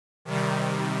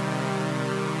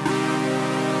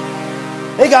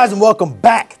Hey guys, and welcome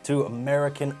back to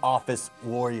American Office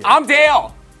Warrior. I'm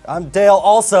Dale. I'm Dale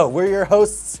also. We're your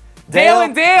hosts, Dale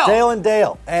and Dale. Dale and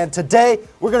Dale. And today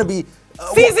we're going to be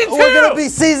Season 2! We're going to be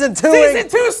Season 2. Season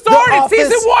 2 started.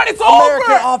 Season 1, it's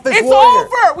American over. Office It's Warrior.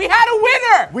 over. We had a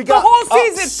winner. We got the whole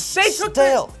season. They took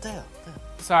Dale.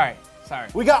 Sorry.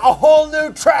 We got a whole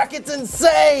new track. It's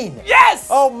insane. Yes.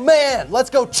 Oh man, let's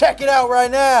go check it out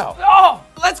right now. Oh,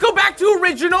 let's go back to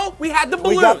original. We had the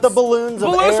balloons. We got the balloons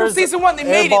from Season 1. They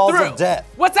made it balls through. Of death.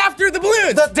 What's after the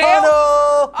balloons? The Dale?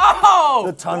 tunnel. Oh.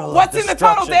 The tunnel. What's in the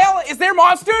tunnel, Dale? Is there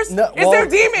monsters? No, Is there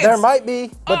demons? There might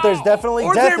be, but there's definitely death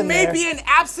in there. Or there may be an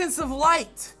absence of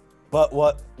light. But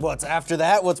what's after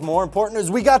that, what's more important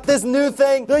is we got this new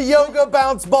thing, the yoga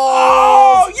bounce balls.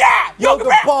 Oh, yeah.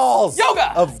 Yoga balls.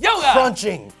 Yoga. Of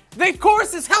crunching. The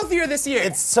course is healthier this year.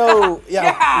 It's so,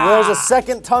 yeah. There's a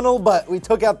second tunnel, but we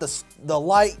took out the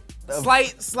light.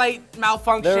 Slight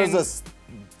malfunction. There was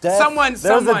a death.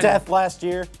 There was a death last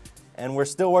year, and we're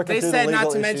still working through the legal issues. They said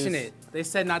not to mention it. They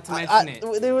said not to mention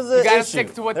it. There was an issue. You gotta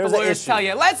stick to what the lawyers tell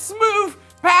you. Let's move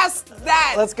past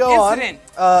that Let's go incident.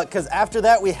 on, because after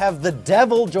that we have the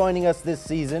devil joining us this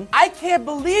season. I can't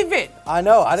believe it. I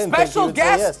know, I didn't think you would say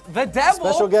yes. Special guest, the devil.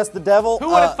 Special guest, the devil. Who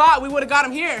would have thought we would have got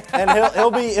him here? And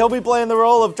he'll be playing the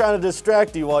role of trying to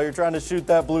distract you while you're trying to shoot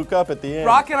that blue cup at the end.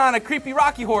 Rocking on a creepy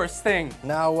Rocky horse thing.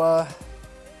 Now,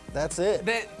 that's it.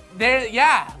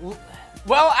 Yeah.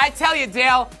 Well, I tell you,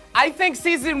 Dale, I think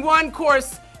Season 1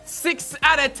 course 6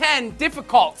 out of 10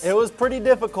 difficult. It was pretty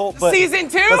difficult, but Season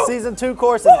 2? The Season 2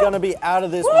 course is going to be out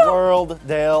of this world,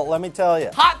 Dale. Let me tell you.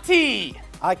 Hot tea.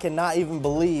 I cannot even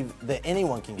believe that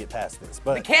anyone can get past this.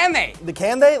 But can they?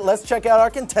 Can they? Let's check out our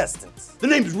contestants. The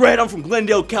name's Red. I'm from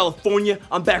Glendale, California.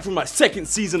 I'm back for my second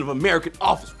season of American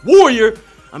Office Warrior.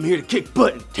 I'm here to kick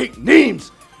butt and take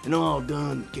names, and I'm all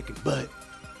done kicking butt.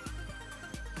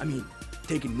 I mean,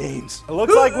 taking names. It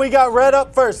looks like we got Red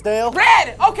up first, Dale.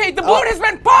 Red! Okay, the balloon has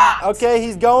been popped! Okay,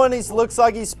 he's going. He looks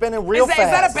like he's spinning real fast. Is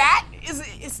that a bat?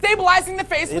 Is stabilizing the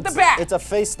face with the bat? It's a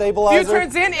face stabilizer. Few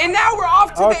turns in, and now we're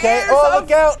off to the airs look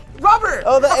out. Rubber.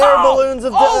 Oh, the air balloons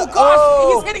of Oh,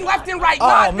 gosh, he's hitting left and right.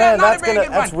 Oh, man,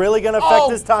 that's really going to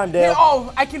affect his time, Dale.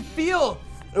 Oh, I can feel.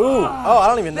 Ooh, I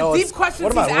don't even know. The deep questions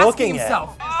what am he's I asking looking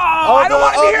himself. At? I don't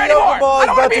want to be here anymore. I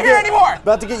don't want to be here anymore.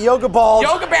 About to get yoga balls.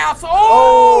 Yoga bounce.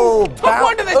 Oh, took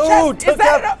one to the chest. Is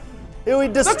that enough? He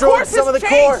destroyed some of the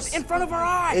course. In front of our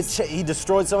eyes. He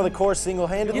destroyed some of the course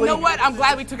single-handedly. You know what? I'm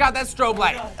glad we took out that strobe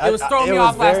light. It was throwing me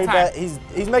off last time.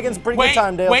 He's making some pretty good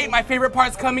time, Dale. Wait, my favorite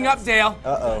part's coming up, Dale.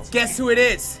 Uh-oh. Guess who it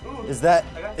is? Is that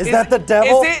the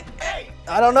devil? Is it?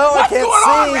 I don't know. What's I can't going see.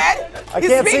 on, Red? I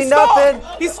can't see nothing.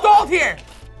 He's stalled here.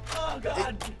 Oh,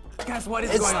 God. Guys, what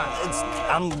is going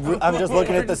on? I'm just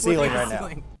looking at the ceiling right now.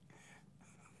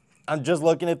 I'm just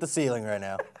looking at the ceiling right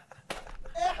now.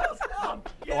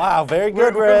 Wow, very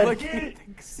good, Red.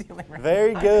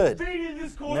 Very good.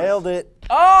 Nailed it.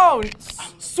 Oh,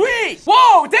 sweet.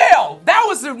 Whoa, Dale, that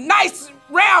was a nice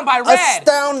round by Red.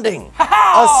 Astounding.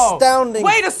 Oh, astounding.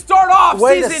 Way to start off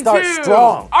Season 2.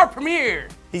 Strong. Our premiere.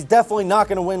 He's definitely not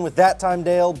going to win with that time,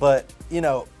 Dale, but, you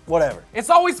know, whatever. It's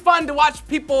always fun to watch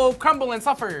people crumble and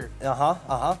suffer.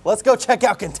 Let's go check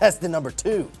out contestant number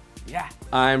 2. Yeah.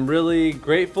 I'm really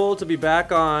grateful to be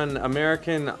back on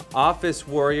American Office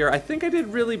Warrior. I think I did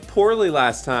really poorly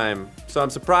last time, so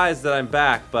I'm surprised that I'm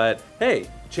back, but hey,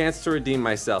 chance to redeem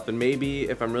myself, and maybe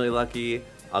if I'm really lucky,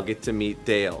 I'll get to meet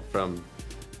Dale from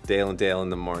Dale and Dale in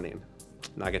the Morning.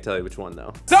 Not gonna tell you which one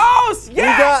though. Dose!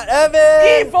 Yeah! We got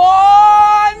Evan!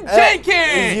 Yvonne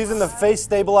Jenkins! He's using the face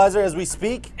stabilizer as we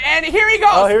speak. And here he goes.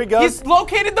 Oh, here he goes. He's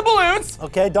located the balloons.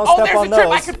 Okay, don't step on those. There's a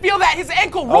trip. I could feel that. His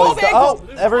ankle, rolled ankle.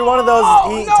 Every one of those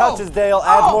he touches, Dale,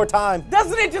 adds more time.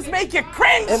 Doesn't it just make you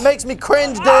cringe? It makes me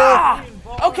cringe, Dale.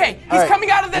 Okay, he's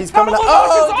coming out of the tunnel. He's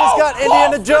got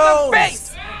Indiana Jones.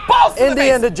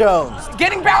 Indiana Jones.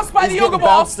 Getting bounced by the yoga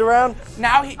ball. Bounced around.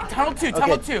 Now tunnel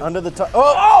two. Under the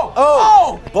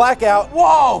blackout.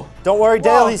 Whoa. Don't worry,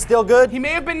 Dale, he's still good. He may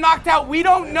have been knocked out. We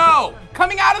don't know.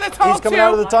 Coming out of the tunnel. He's coming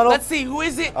out of the tunnel. Let's see, who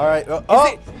is it? All right.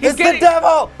 It's the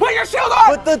devil. Put your shield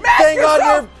on. Put the thing on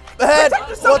your head. Protect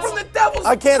yourself from the devil's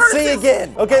I can't see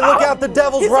again. Okay, look out. The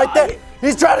devil's right there.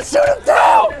 He's trying to shoot him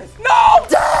down. No.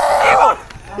 Dale.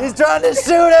 He's trying to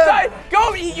shoot him!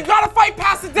 Go! You gotta fight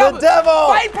past the devil! The devil!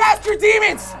 Fight past your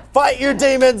demons! Fight your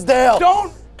demons, Dale!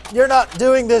 Don't! You're not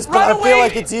doing this, but I feel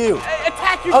like it's you.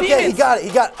 Attack your demons! Okay,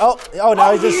 he got it. Oh,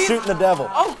 now he's just shooting the devil.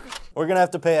 Oh. We're gonna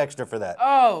have to pay extra for that.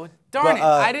 Oh, darn it.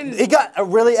 I didn't. He got a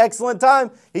really excellent time.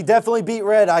 He definitely beat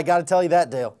Red. I gotta tell you that,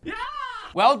 Dale. Yeah!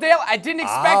 Well, Dale, I didn't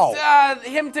expect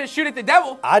him to shoot at the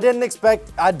devil. I did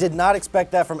not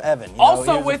expect that from Evan. You know,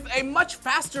 Also with a much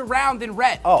faster round than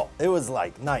Red. Oh, it was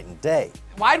like night and day.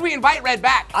 Why'd we invite Red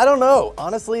back? I don't know.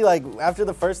 Honestly, like after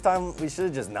the first time, we should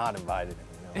have just not invited him.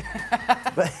 You know?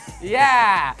 But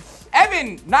Yeah.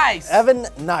 Evan, nice. Evan,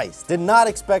 nice. Did not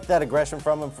expect that aggression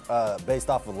from him based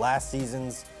off of last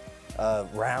season's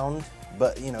round.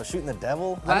 But, you know, shooting the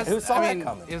devil, who saw that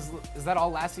coming? Is that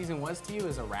all last season was to you,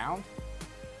 is a round?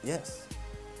 Yes.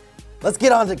 Let's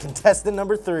get on to contestant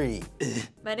number 3.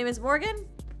 My name is Morgan.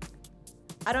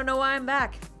 I don't know why I'm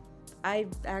back. I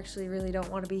actually really don't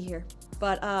want to be here.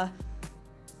 But,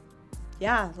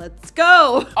 yeah, let's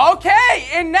go. Okay,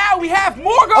 and now we have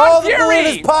Morgan Oh, Fury. the balloon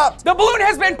is popped. The balloon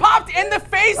has been popped and the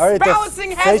face All right,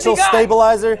 balancing the has facial begun.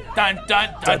 stabilizer. Dun,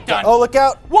 dun, dun, dun. Oh, look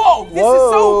out. Whoa, this Whoa.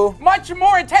 is so much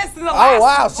more intense than the last Oh,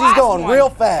 wow, she's last going one. real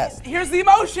fast. Here's the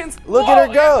emotions. Look Whoa, at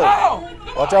her go. Oh.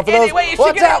 Watch out for And those. wait, is she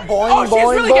Watch gonna- out, boing, oh, she's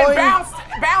boing, really boing. getting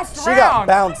bounced She around. got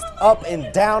bounced up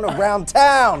and down around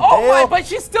town, Oh my, Dale. but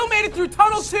she still made it through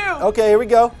tunnel 2. Okay, here we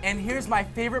go. And here's my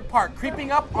favorite part,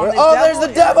 creeping up on the Oh, devil. there's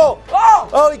the devil. Oh!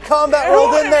 Oh, he combat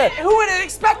rolled in there. Who would have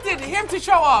expected him to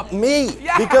show up? Me,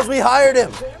 Yeah. because we hired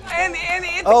him. And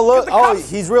Oh, look. the Oh, cups-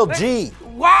 he's real G.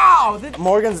 Wow.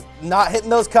 Morgan's not hitting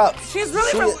those cups. She's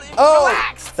really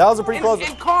relaxed. That was a pretty close.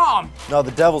 And calm. No,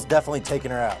 the devil's definitely taking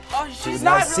her out. Oh, She she's was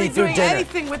not nice really see-through doing dinner.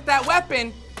 anything with that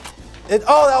weapon. That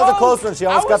was a Oh, close one. She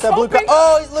almost I got was that blue cup. hoping-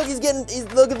 Oh,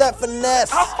 look, look at that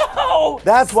finesse. Oh!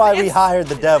 That's why we It's hired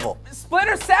the devil.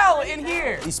 Splinter Cell in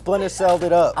here. He splinter celled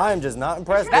it up. I am just not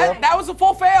impressed, Dale. That was a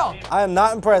full fail. I am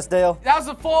not impressed, Dale. That was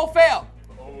a full fail.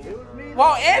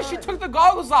 Wow, and she took the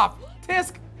goggles off.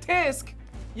 Tisk, tisk.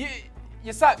 You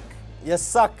suck. You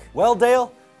suck. Well,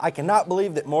 Dale, I cannot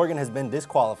believe that Morgan has been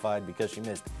disqualified because she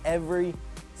missed every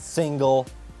single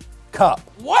cup.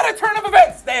 What a turn of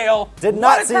events, Dale. Did What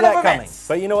not a see turn that of coming. events.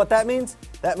 But you know what that means?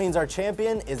 That means our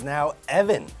champion is now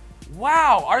Evan.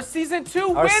 Wow, our season 2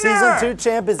 winner. Our season 2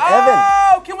 champ is Evan.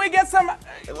 Oh, can we get some?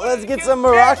 Let's get some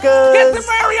maracas. Get the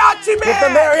mariachi band. Get the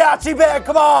mariachi band,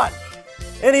 come on.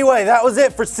 Anyway, that was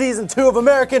it for season 2 of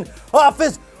American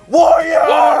Office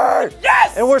Warrior.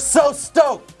 Yes. And we're so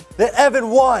stoked that Evan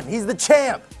won. He's the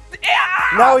champ.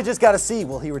 Yeah. Now we just gotta see,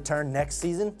 will he return next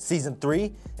season, season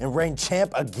 3, and reign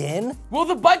champ again? Will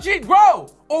the budget grow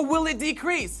or will it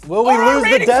decrease? Will we Or are lose the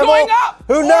ratings devil? Going up?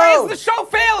 Who Or knows? is the show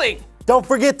failing? Don't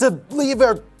forget to leave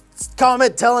a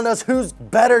comment telling us who's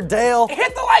better, Dale.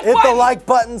 Hit the like Hit button. the like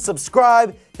button,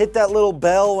 subscribe, hit that little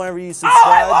bell whenever you subscribe. Oh,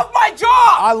 I love my job.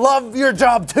 I love your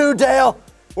job too, Dale.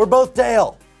 We're both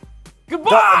Dale.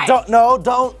 Goodbye.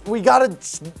 Don't. We gotta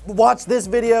watch this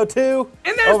video too.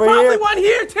 And there's over probably here. one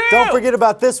here too. Don't forget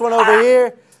about this one over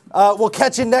here. We'll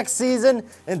catch you next season,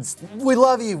 and we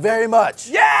love you very much.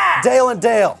 Yeah. Dale and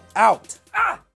Dale, out.